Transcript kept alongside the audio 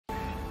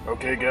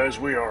Okay guys,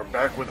 we are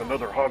back with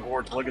another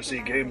Hogwarts Legacy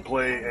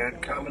gameplay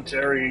and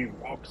commentary,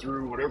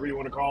 walkthrough, whatever you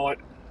want to call it.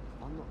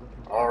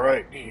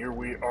 Alright, here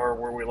we are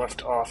where we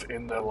left off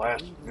in the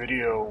last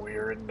video. We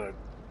are in the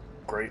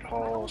Great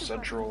Hall,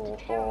 Central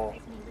Hall,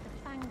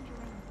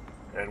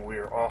 and we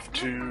are off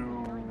to...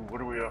 what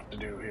do we have to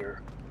do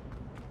here?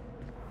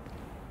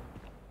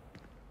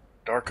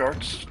 Dark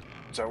Arts?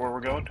 Is that where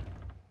we're going?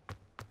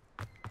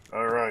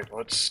 Alright,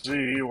 let's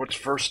see what's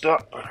first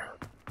up.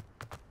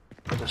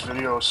 This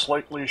video is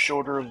slightly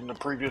shorter than the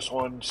previous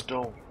one,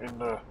 still in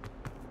the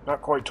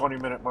not quite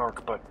 20-minute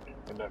mark, but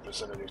in that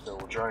vicinity, so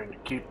we're trying to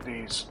keep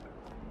these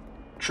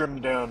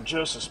trimmed down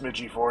just a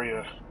smidgy for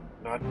you.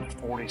 Not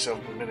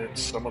 47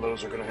 minutes, some of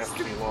those are going to have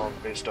to be long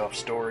based off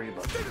story,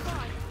 but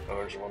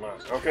others will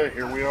not. Okay,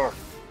 here we are.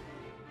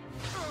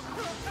 Is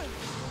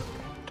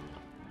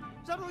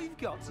that all you've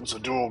got? There's a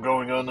duel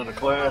going on in the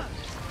class,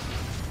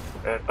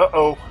 and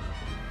uh-oh,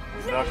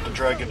 we knocked the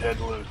dragon head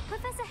loose.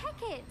 Professor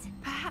Hecat!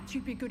 Perhaps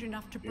you'd be good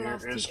enough to Here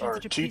blast is each our other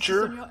to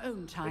teacher, pieces on your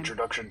own time.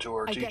 introduction to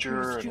our I get teacher, new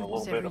and a students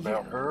little bit every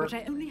about year, her. But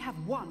I only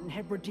have one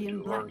Hebridean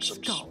You black learn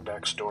some skull.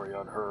 backstory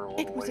on her a It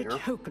little was later. a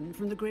token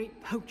from the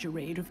Great Poacher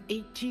Raid of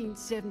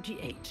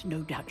 1878. No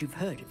doubt you've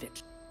heard of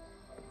it.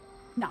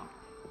 Now,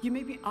 you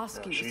may be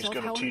asking she's yourself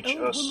gonna how teach an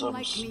old us woman some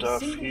like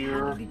stuff me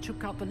single-handedly here.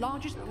 took out the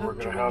largest And we're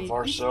poacher gonna have raid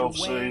ourselves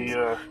east of Wales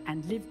a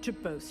and lived to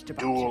boast about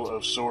duel it.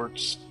 of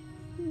sorts.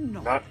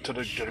 Not Not to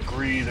the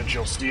degree that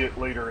you'll see it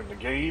later in the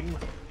game,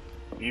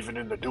 even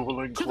in the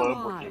dueling To the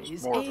club, which is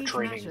wise, more of a age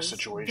training matters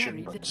situation,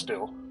 very but little.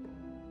 still.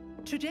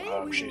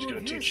 Today we She's will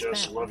gonna review teach a us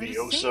spell that has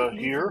Leviosa saved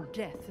me here. from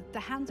death at the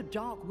hands of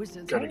dark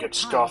wizards Gonna all get times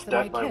scoffed that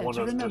I at by care one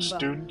to of the remember.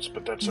 students,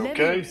 but that's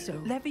okay.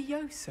 Levioso.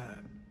 Levioso?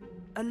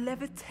 A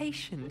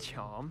levitation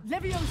charm?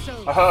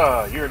 Levioso.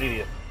 Aha, you're an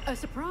idiot. A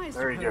surprised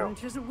There you go.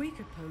 opponent is a weak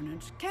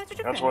opponent. Care to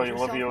defend That's why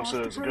yourself, Leviosa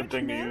Master is a good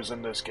thing to Broken use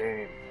in this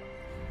game.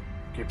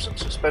 Keeps them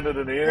suspended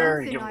in the air,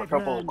 One you thing give them a I've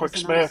couple of learned quick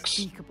as an smacks.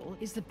 unspeakable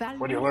is the value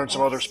When you learn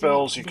some of other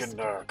spells, you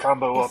simplicity, can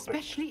combo up and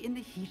especially in the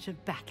heat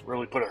of battle.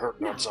 really put a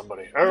hurting Now, on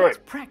somebody. let's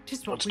Alright,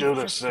 practice what let's we've do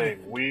this just thing.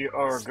 learned. We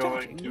are Starting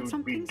going with to be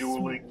something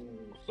dueling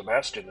small.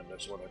 Sebastian in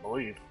this one, I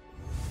believe.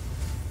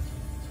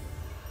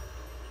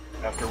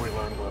 After we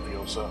learn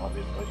Leviosa,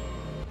 obviously.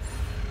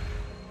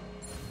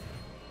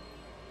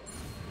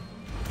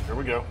 Here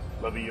we go.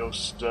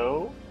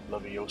 Levioso.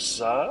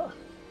 Leviosa.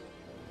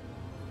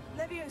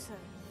 Levioso.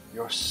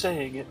 You're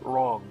saying it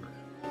wrong.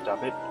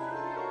 Stop it.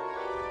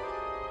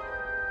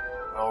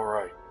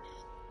 Alright.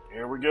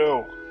 Here we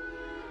go.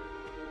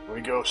 We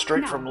go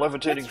straight Now, from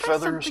levitating let's try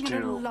feathers something a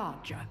little to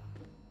larger.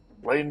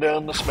 laying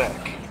down the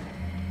smack.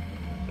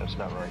 That's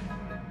not right.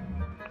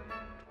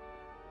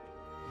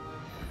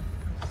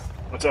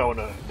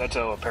 That's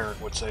how a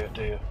parent would say it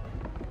to you.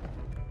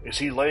 Is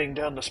he laying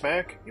down the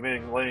smack? You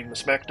mean laying the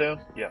smack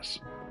down? Yes.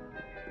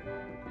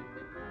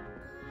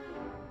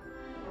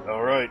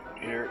 Alright,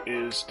 here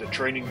is the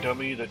training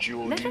dummy that you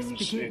will Let us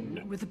use begin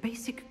in with a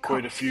basic quite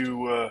a cast.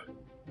 few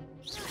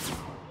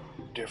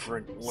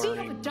different See how the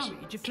learnings, dummy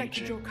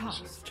deflected your teachings,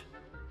 cast.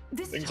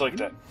 This things time, like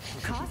that.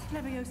 Cast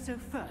Levioso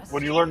first.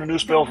 When you learn a new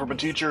spell from a then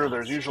teacher,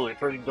 there's cast. usually a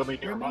training dummy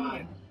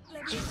nearby.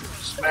 Remember,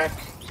 Smack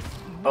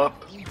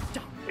up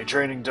dummy. a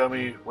training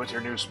dummy with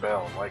your new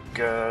spell, like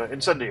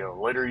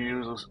Incendio. Later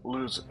you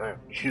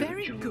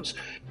Very good.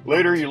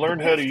 Later you learn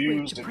The how to best way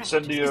use to practice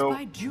is by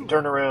Incendio. duel.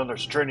 Turn around,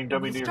 there's a training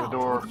dummy We'll near the start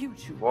door. with you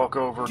two. Walk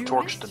over,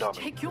 torch the Duelists, dummy.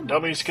 take your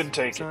Dummies can marks.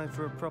 take it. Time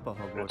for a proper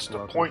Hogwarts That's the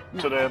welcome. point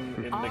to Now, them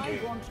in the I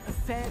game. want a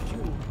fair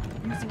duel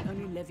using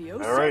only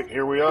Levioso. All right,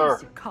 here we are.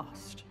 Basic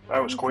cast,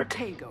 That was and quick.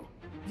 Protego.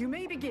 You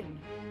may begin.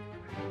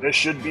 This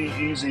should be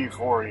easy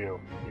for you.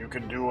 You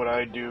can do what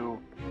I do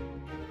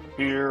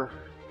here.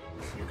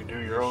 You can do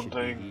your own Should be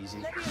thing.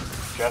 easy.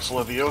 Cast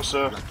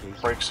Leviosa,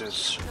 breaks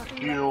his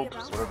shield,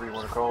 whatever you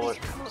want to call it.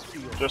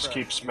 Just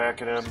keep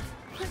smacking him.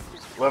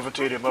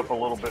 Levitate him up a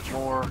little bit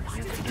more.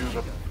 You can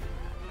do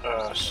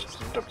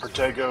the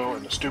Protego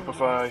and the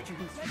Stupefy.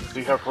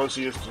 See how close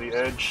he is to the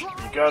edge?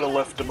 You gotta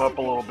lift him up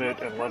a little bit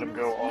and let him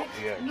go off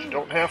the edge. You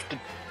don't have to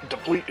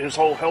deplete his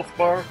whole health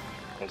bar.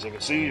 As you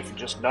can see, if you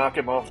just knock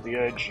him off the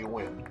edge, you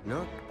win.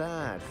 Not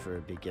bad for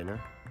a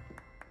beginner.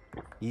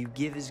 You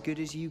give as good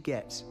as you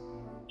get.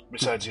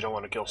 Besides, you don't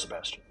want to kill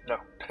Sebastian. No,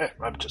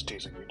 I'm just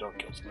teasing you. Don't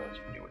kill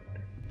Sebastian. You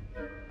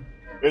wouldn't.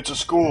 It's a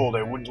school.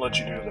 They wouldn't let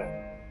you do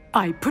that.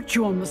 I put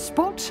you on the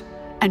spot,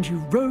 and you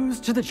rose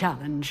to the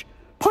challenge.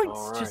 Points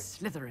All to right.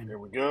 Slytherin. Here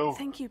we go.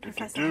 Thank you, Do, do,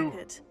 Professor do.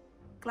 Hecat.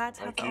 Glad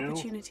to have Thank the you.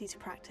 opportunity to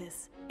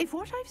practice. If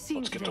what I've seen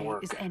Let's get to today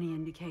work. is any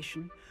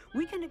indication,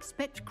 we can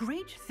expect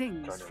great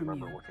things Trying to from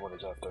remember you. which one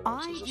is after this.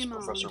 I Is this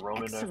demand Professor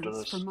Ronan after excellence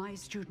this? from my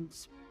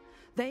students.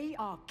 They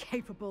are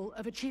capable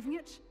of achieving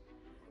it,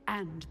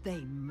 and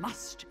they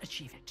must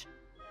achieve it.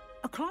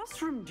 A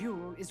classroom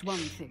duel is one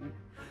thing,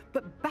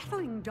 but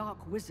battling dark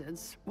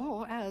wizards,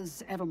 or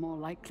as ever more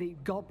likely,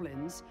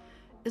 goblins,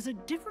 is a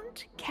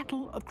different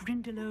kettle of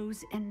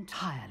Grindylows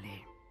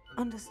entirely.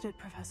 Understood,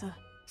 Professor.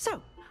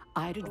 So,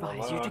 I'd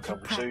advise you to keep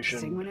Conversation.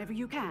 practicing whenever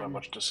you Not can.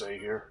 much to say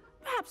here.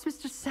 Perhaps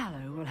Mr.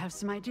 Sallow will have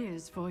some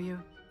ideas for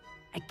you.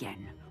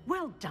 again.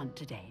 Well done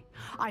today.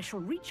 I shall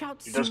reach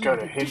out He soon does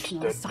kind with of hint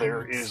additional that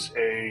there assignments. is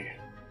a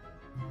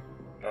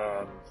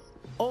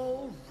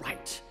All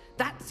right.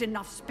 That's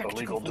enough spectacle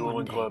illegal for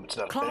one dueling day. club. It's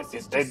not. Class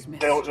is They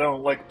dismissed.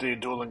 don't like the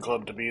dueling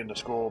club to be in the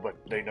school, but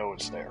they know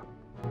it's there.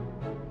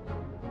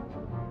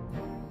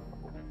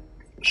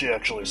 She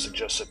actually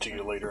suggests it to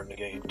you later in the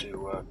game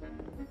to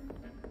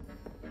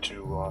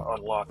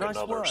unlock Nice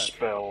another work.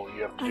 spell.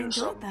 You have to I do enjoyed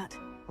some that.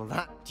 Well,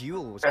 that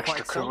duel was quite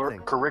something.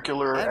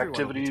 extracurricular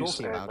Everyone will be activities,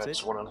 talking and about that's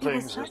it. one of the It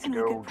was things is to certainly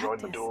go good join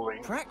the practice.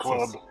 dueling Practice.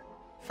 club.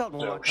 Felt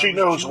more So like I she was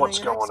knows what's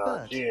dueling an going on.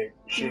 expert. She ain't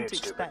Didn't stupid.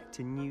 expect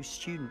a new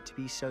student to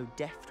be so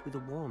deft with a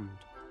wand.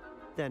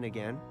 Then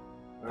again,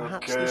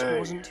 perhaps this Okay.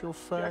 wasn't your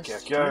first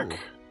Yak, duel. yak.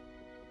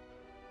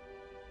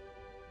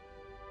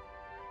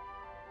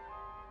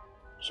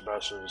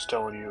 Sebastian is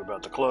telling you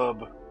about the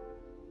club.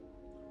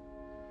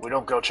 We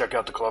don't go check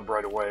out the club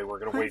right away. We're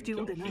going to I've wait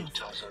until dueled he enough.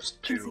 tells us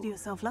Consider to.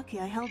 yourself lucky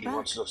I held He back.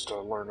 wants us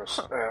to learn us.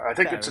 I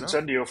think Fair it's enough.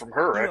 Incendio from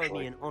her, You owe actually.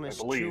 me an I honest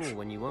believe. duel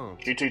when you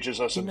aren't. She teaches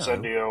us You know,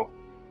 Incendio.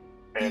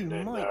 You And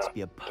then, might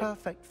be a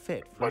perfect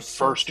fit for a but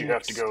first you certain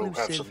have to go have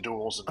some exclusive,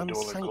 duels in the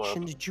dueling club,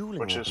 unsanctioned dueling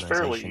which is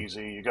fairly organization.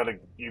 easy.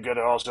 You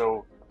gotta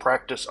also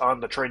practice on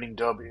the training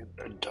dummy.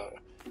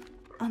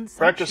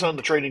 Practice on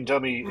the Unsanctioned. training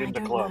dummy I in the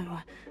don't club, know.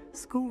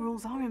 School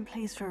rules are in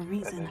place for a and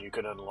reason. then you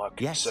can unlock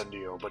Yes.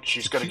 Incendio. But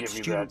she's To gonna keep give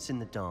you students that in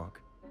the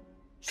dark.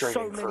 training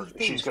So many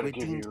she's things gonna we're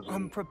give deemed you the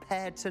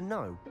unprepared to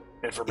know.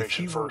 information If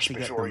you want first to get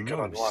before the you can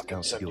most unlock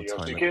out of your Incendio. So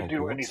time you at can't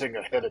do Hogwarts, anything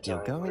ahead of time.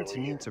 You're going to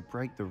really. need to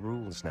break the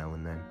rules now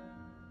and then.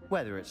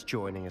 Whether it's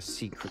joining a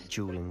secret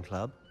dueling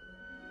club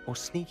or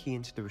sneaking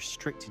into the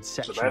restricted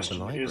section of the Sebastian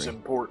library. is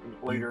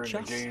important later You in the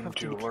just game have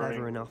to to be clever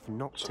learning enough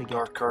not to some get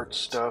dark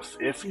arts caught. stuff.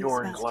 If Thank you,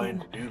 you're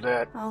inclined to Sebastian. do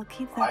that, I'll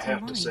keep that I in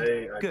have mind. to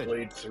say I Good.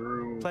 played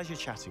through Pleasure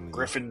chatting with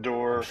you.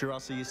 Gryffindor. I'm sure I'll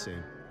see you soon.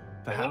 And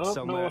I Perhaps don't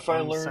somewhere know if I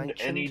learned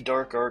unsanctioned. any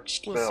dark arts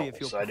We'll spells. see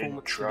if your I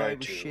didn't performance try today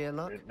was to. sheer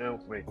luck No,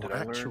 wait, did or I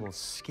learn? actual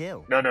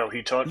skill. No,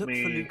 he taught Look for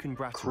me Luke and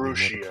Brattleby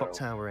near the clock Crucio.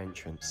 tower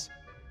entrance.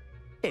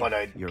 But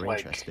If you're like,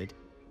 interested.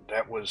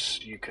 that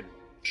was, you could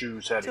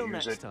choose how to Till use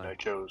next it, and time. I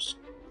chose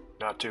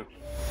not to.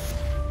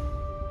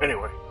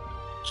 Anyway,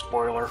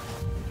 spoiler.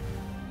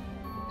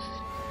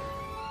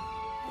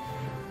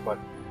 But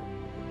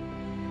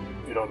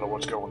you don't know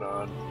what's going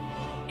on.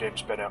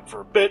 Game's been out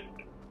for a bit.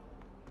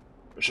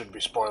 We shouldn't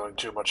be spoiling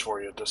too much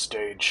for you at this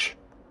stage.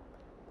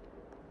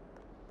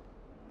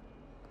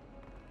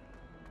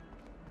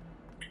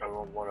 I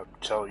don't want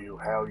to tell you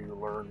how you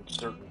learn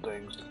certain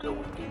things until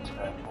we get to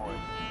that point.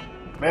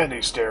 Man,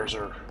 these stairs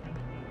are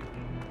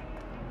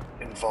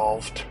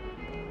involved.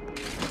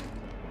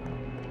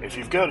 If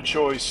you've got a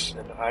choice,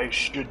 and I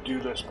should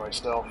do this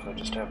myself, I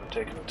just haven't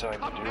taken the time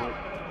to do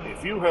it.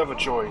 If you have a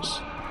choice,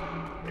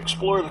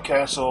 explore the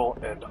castle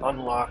and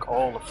unlock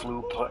all the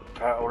flue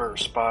powder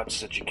spots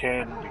that you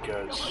can,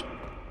 because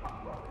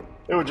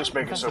it would just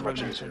make it so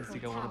much easier. To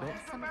go on a bit.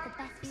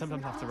 You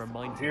sometimes have to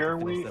remind him Here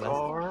to finish we the lesson.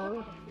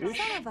 are, ish.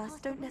 Some of us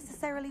don't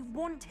necessarily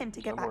want him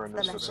to get Somewhere back in to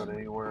the this lesson.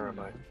 vicinity. Where am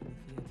I?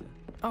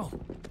 Oh,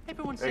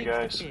 everyone Hey seems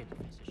guys, to be,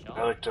 Professor Sharp.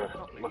 I like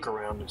to look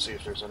around and see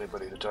if there's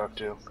anybody to talk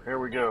to. Here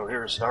we go.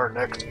 Here's our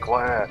next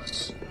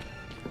class.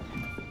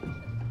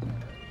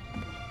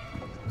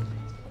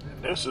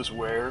 And this is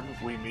where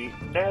we meet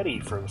Natty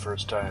for the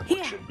first time, which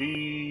Here. should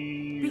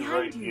be Behind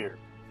right you. here.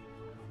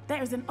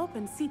 There is an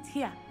open seat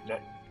here.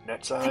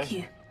 Netsai? Thank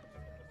you.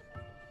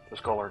 Let's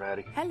call her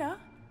Natty. Hello,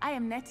 I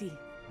am Nettie.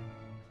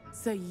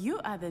 So you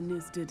are the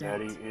new student.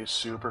 Natty is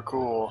super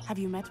cool. Have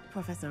you met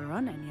Professor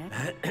Ronan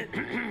yet?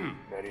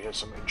 Natty has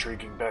some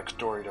intriguing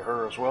backstory to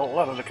her as well. A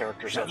lot of the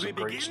characters Shall have we some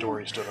great begin?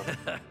 stories to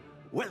them.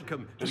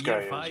 Welcome to This year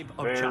guy is 5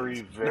 of very, charms.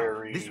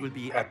 very Now, this will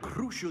be happy. a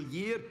crucial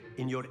year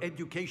in your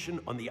education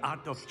on the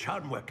art of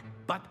charm work.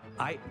 But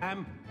I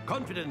am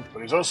confident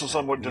But he's also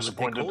somewhat you will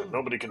disappointed take that hold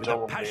nobody can with tell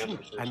the him the passion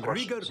answers to his and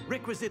rigor questions.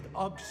 requisite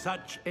of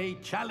such a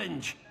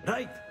challenge.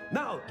 Right,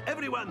 now,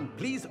 everyone,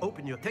 please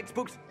open your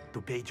textbooks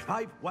to page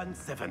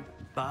 517.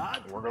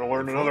 But We're going to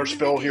learn before another we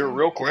spell here begin,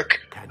 real quick.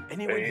 Can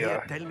anyone A,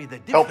 here tell me the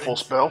difference helpful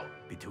spell.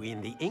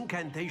 between the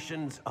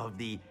incantations of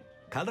the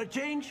color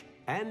change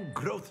and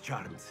growth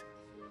charms?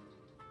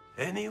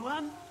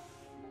 Anyone?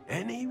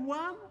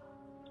 Anyone?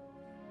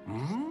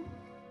 Hmm?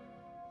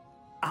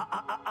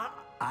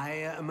 I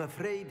am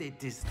afraid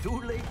it is too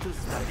late to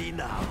study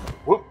now.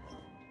 Whoop.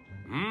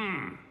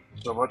 Hmm.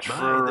 So much My,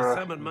 for the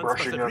summer months must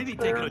brushing have up really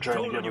there taken a and trying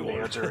to toll give on him you the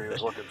all. answer he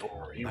was looking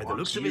for. He By the wants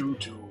looks of you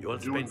it, to you all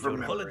do it spent from your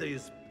memory.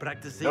 holidays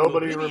practicing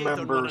Nobody Obliviate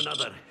on one remembers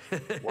another.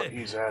 what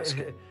he's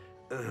asking.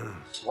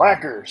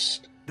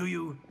 Slackers. Do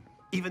you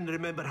even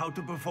remember how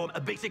to perform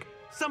a basic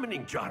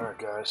summoning charm? Alright,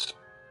 guys.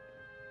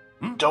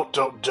 Hmm?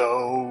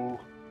 Do.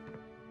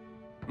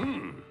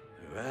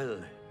 Well,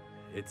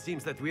 it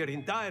seems that we are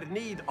in dire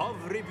need of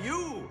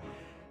review.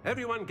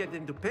 Everyone get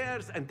into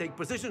pairs and take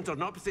positions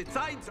on opposite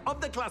sides of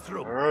the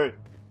classroom. Alright.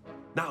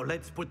 Now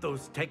let's put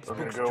those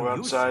textbooks go to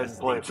outside use and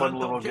play as a the fun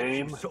blunt little objects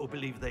game. you so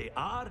believe they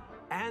are,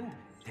 and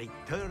take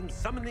turns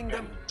summoning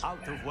them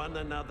out of one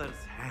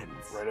another's hands.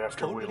 Right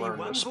after we Only learn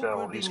one the book spell,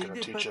 will be he's going to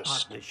needed teach per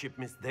us partnership,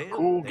 Miss a Dale.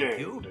 cool Thank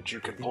game that you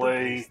can Get into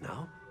play place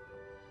now.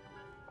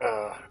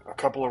 a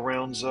couple of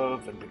rounds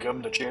of and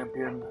become the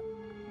champion.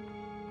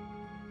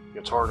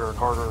 Gets harder and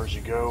harder as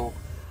you go.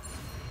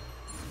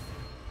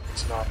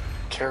 It's not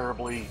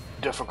terribly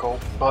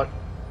difficult, but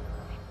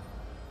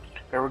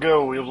there we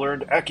go. We've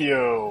learned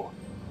Accio.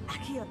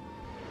 Accio.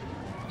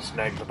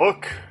 Snag the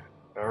book.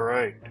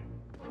 Alright.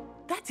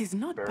 That is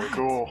not Very bad.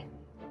 cool.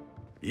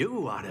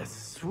 You are a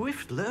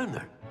swift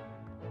learner.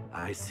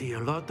 I see a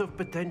lot of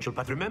potential,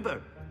 but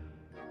remember,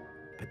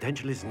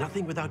 potential is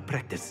nothing without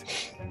practice.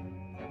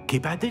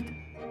 Keep at it.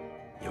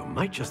 You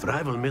might just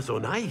rival Miss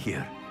Onai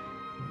here.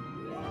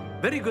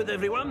 Very good,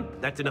 everyone.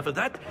 That's enough of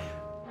that.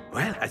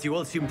 Well, as you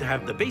all seem to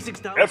have the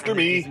basics now, After and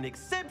it me. is an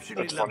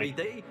exceptionally That's lovely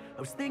funny. day, I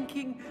was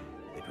thinking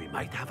that we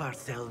might have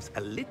ourselves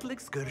a little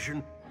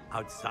excursion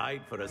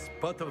outside for a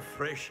spot of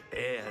fresh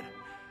air.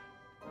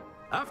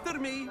 After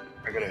me.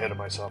 I got ahead of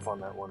myself on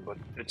that one, but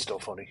it's still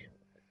funny.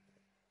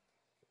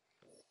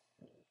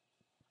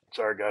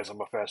 Sorry guys, I'm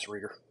a fast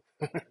reader.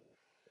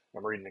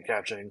 I'm reading the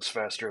captionings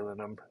faster than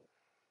I'm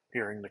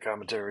hearing the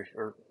commentary,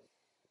 or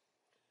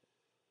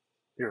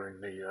hearing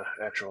the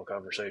actual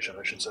conversation,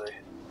 I should say.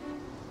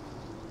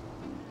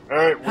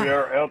 Alright, we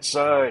are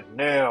outside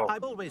now.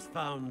 I've always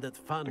found that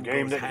fun The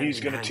game goes that hand he's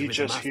in going to hand teach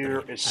with us mastery, here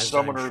is as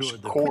I'm Summoner's sure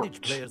the Court.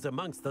 Quidditch players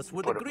amongst us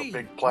would Put up agree. a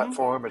big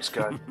platform. It's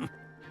got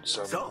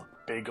some So,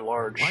 big,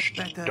 large what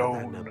better than a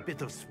stone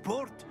bit of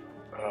sport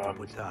to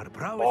put our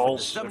prowess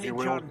balls, in the if you summoning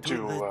will, charm to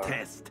the to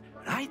test,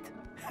 right?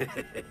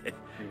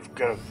 you've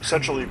got to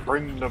essentially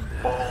bring the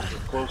ball as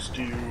close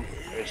to you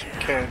as you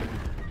can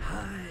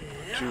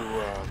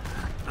to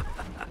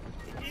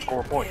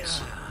score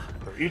points.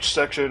 So each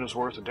section is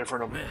worth a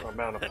different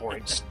amount of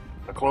points.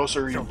 The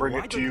closer you So bring why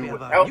it to don't you we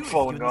have our without new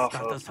falling student off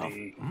start of us off?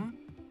 the,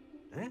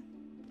 Eh?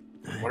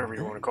 whatever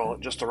you want to call it,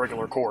 just a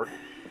regular court,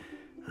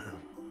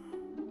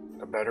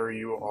 the better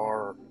you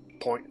are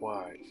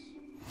point-wise.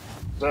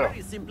 So,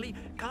 Very simply,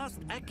 cast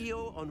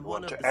Accio on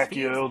one want of to the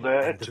Accio spheres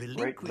that and right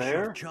relinquish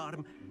there. your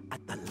charm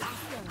at the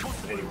last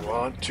possible and you moment.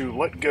 want to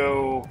let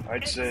go,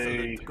 I'd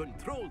say, Excellent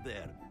control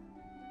there.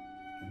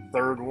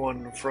 third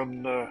one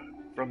from the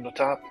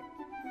top,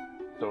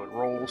 so it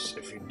rolls.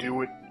 If you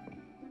do it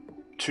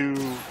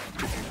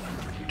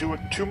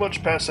too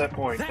much past that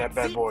point, that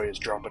bad boy is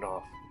dropping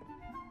off.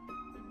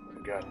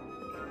 I got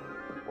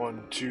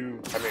 1,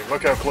 2. I mean,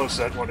 look how close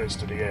that one is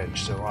to the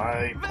edge. So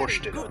I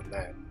pushed it on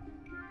that,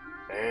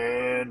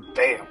 and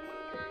bam!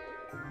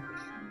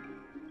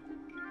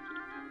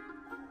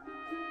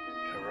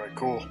 All right,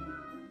 cool.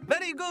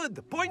 Very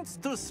good. Points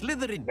to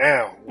Slytherin.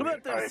 Now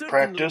But there's I certainly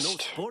practiced. no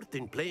sport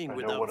in playing I know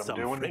without what I'm some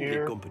doing friendly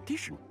here.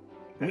 competition.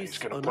 And Miss he's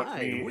gonna put Onai,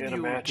 me would in a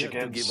you match care to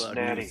against give our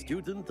Natty. new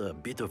student a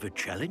bit of a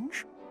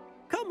challenge?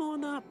 Come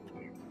on up.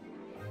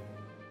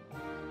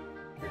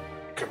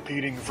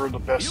 Competing for the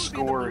best You'll be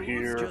the score blues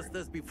here. just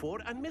as before,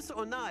 and Miss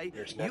Onai,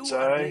 There's you Net's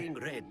are eye. playing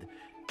red.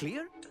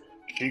 Clear?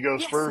 She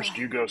goes Yes, first,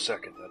 sir. you go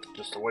second. That's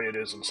just the way it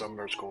is in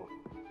Summoner's Court.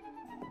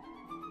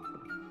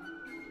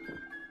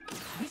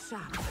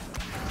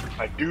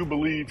 I do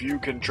believe you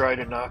can try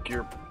to knock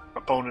your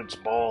opponent's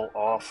ball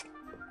off,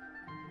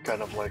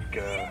 kind of like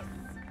a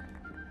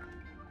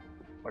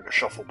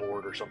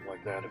shuffleboard or something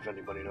like that, if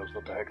anybody knows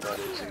what the heck that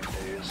is these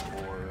days,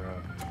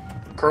 or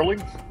curling,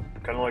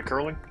 kind of like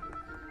curling.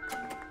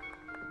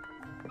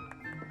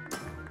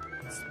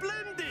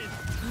 Splendid!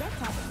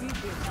 Let us do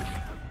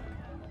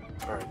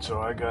this. Alright,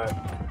 so I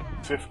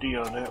got 50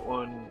 on that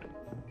one,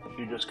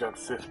 she just got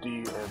 50,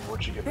 and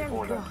what'd she get There we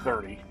before that? go.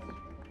 30.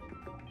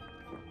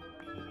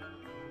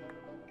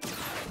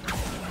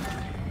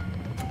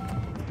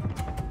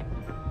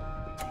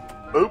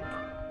 Boop,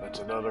 that's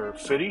another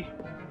 50.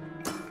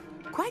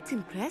 Quite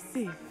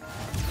impressive.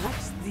 Watch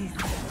this.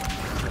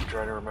 I'm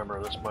trying to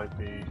remember, this might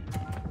be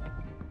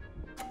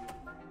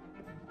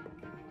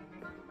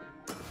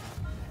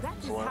That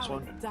the is last how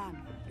one? it's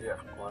done. Yeah,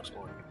 last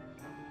one.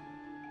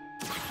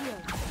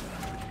 Accio.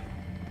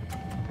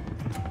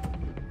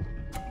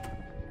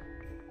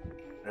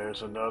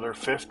 There's another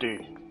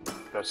 50.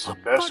 That's the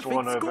best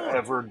one I've score.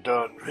 ever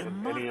done in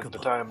any of the Remarkable.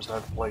 times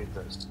I've played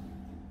this.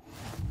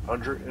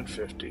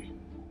 150.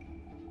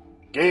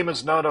 Game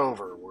is not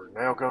over. We're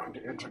now going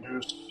to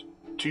introduce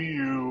to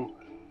you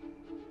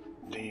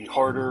the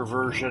harder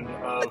version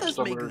of Let us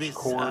make Summoner's this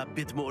Court. a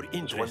bit more Is when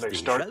interesting, they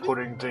start shall we?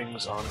 putting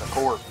things on the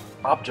court.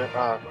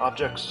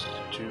 Objects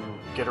to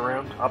get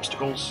around,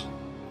 obstacles.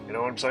 You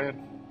know what I'm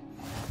saying?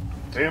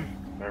 See 'em?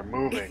 They're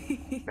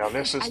moving. Now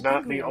this I is think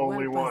not we the are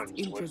only well ones. past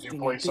If you interesting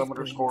play at this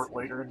Summoner's point. Court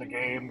later in the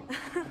game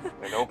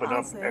and open I'll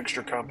up say.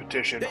 extra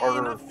competition,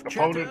 harder Enough chatter.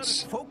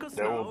 opponents, Focus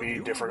there will now. be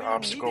You different will need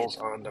obstacles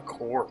it. on the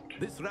court.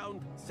 This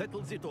round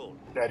settles it all.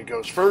 Daddy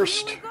goes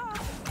first.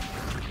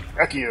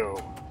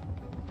 Accio.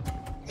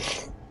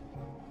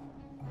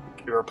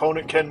 Your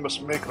opponent can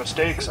make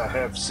mistakes. I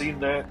have seen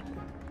that.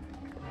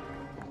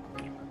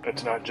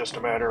 It's not just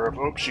a matter of,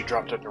 oops, she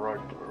dropped it in the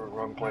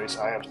wrong place.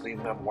 I have seen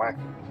them whack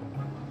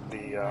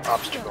the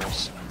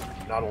obstacles.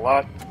 Not a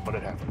lot, but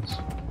it happens.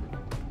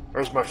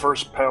 There's my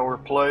first power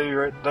play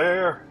right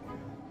there.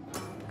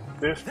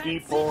 50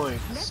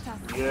 points.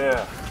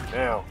 Yeah,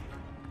 now,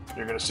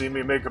 you're gonna see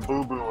me make a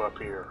boo-boo up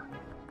here.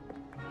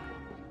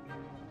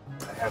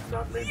 I have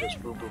not made this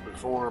boo-boo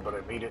before, but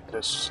I made it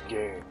this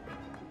game.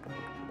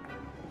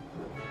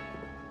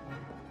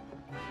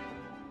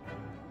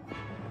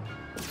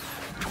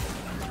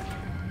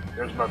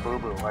 There's my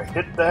boo-boo. I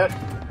hit that,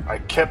 I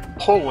kept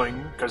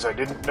pulling, because I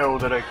didn't know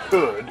that I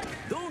could.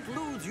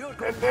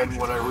 And then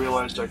when I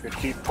realized I could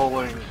keep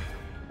pulling,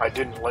 I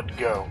didn't let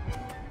go.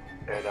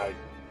 And I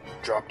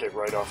dropped it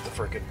right off the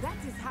frickin'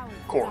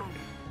 cord.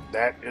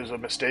 That is a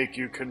mistake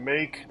you can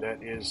make.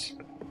 That is...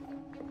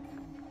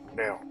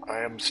 Now, I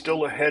am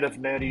still ahead of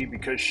Natty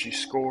because she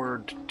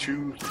scored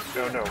 2...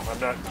 No, no, I'm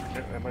not...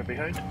 Am I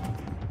behind?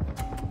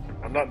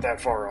 I'm not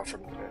that far off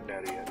from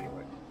Natty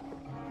anyway.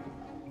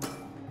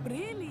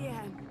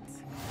 Brilliant.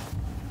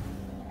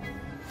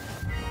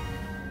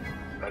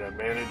 And I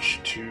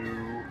managed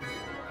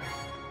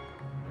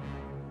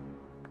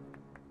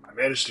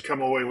to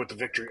come away with the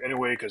victory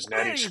anyway because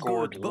Natty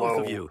scored low.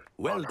 Both of you.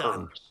 Well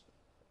done.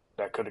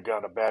 That could have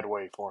gone a bad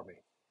way for me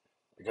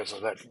because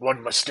of that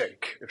one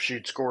mistake. If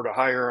she'd scored a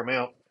higher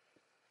amount,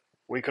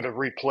 we could have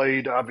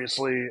replayed,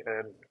 obviously,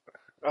 and...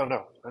 Oh,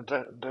 no.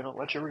 They don't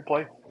let you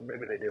replay?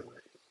 Maybe they do.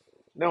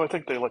 No, I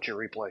think they let you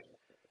replay.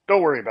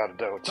 Don't worry about it,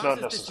 though. It's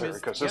not necessary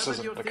because this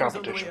isn't a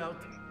competition.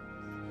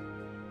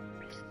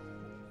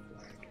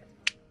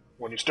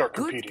 When you start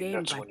competing,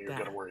 that's when you're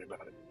going to worry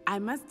about it. I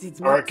must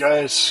admit. Alright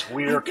guys,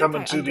 we are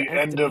coming to the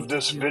end of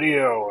this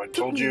video. I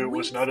told you it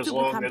was not as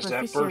long as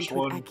that first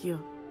one.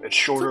 It's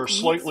shorter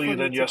slightly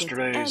than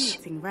yesterday's.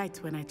 I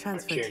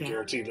can't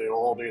guarantee they'll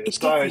all be the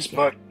size,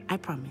 but I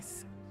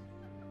promise.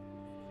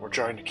 We're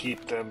trying to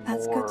keep them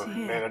more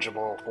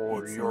manageable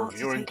for your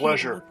viewing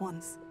pleasure.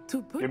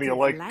 Give me a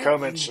like,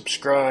 comment,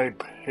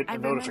 subscribe, hit the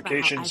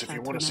notifications. If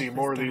you want to see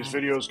more of these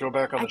videos, go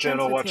back on the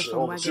channel, watch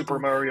all the Super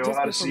Mario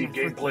Odyssey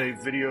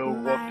gameplay, video,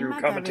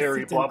 walkthrough,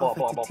 commentary, blah blah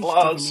blah blah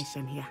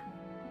blahs.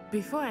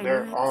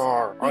 There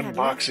are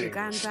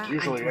unboxings,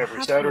 usually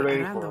every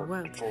Saturday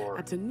for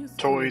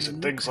toys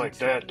and things like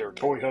that. There are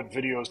toy hunt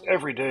videos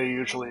every day,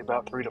 usually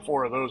about 3 to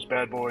 4 of those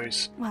bad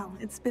boys. Well,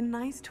 it's been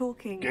nice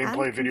talking.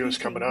 Gameplay videos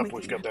coming up.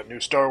 We've got that new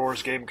Star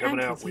Wars game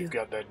coming out. We've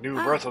got that new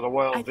Breath of the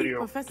Wild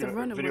video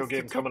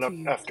game coming up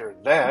after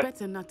that.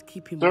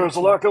 There's a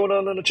lot going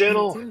on the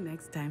channel. Until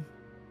next time.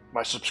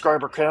 My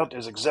subscriber count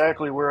is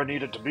exactly where I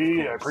need it to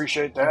be. I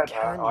appreciate that.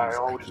 I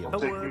always will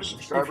take new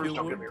subscribers,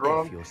 don't get me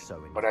wrong.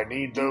 But I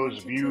need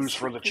those views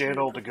for the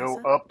channel to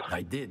go up.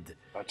 I did.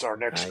 That's our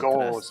next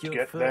goal, is to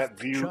get that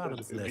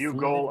view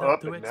goal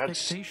up, and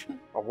that's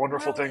a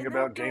wonderful thing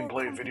about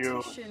gameplay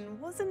videos.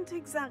 Wasn't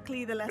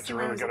exactly the It's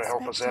really going to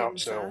help us out,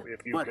 so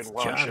if you can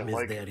watch and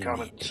like,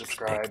 comment, and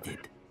subscribe.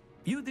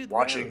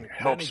 Watching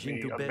helps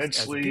me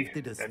immensely.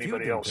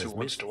 Anybody else who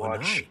wants to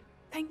watch,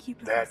 thank you,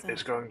 that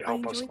is going to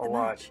help us a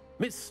lot.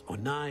 Miss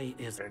Onai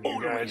is And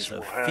you guys always a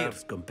will fierce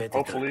have, competitor.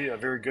 hopefully, a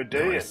very good Though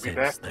I day, and be sense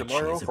back that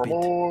tomorrow she's a for bit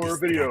more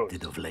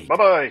distracted videos. of late.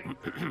 Bye-bye!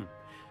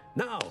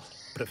 Now,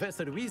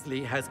 Professor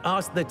Weasley has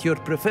asked that your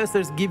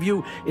professors give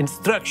you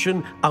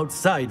instruction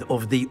outside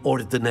of the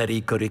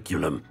ordinary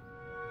curriculum.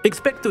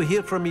 Expect to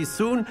hear from me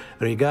soon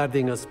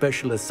regarding a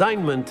special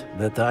assignment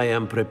that I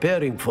am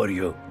preparing for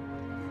you.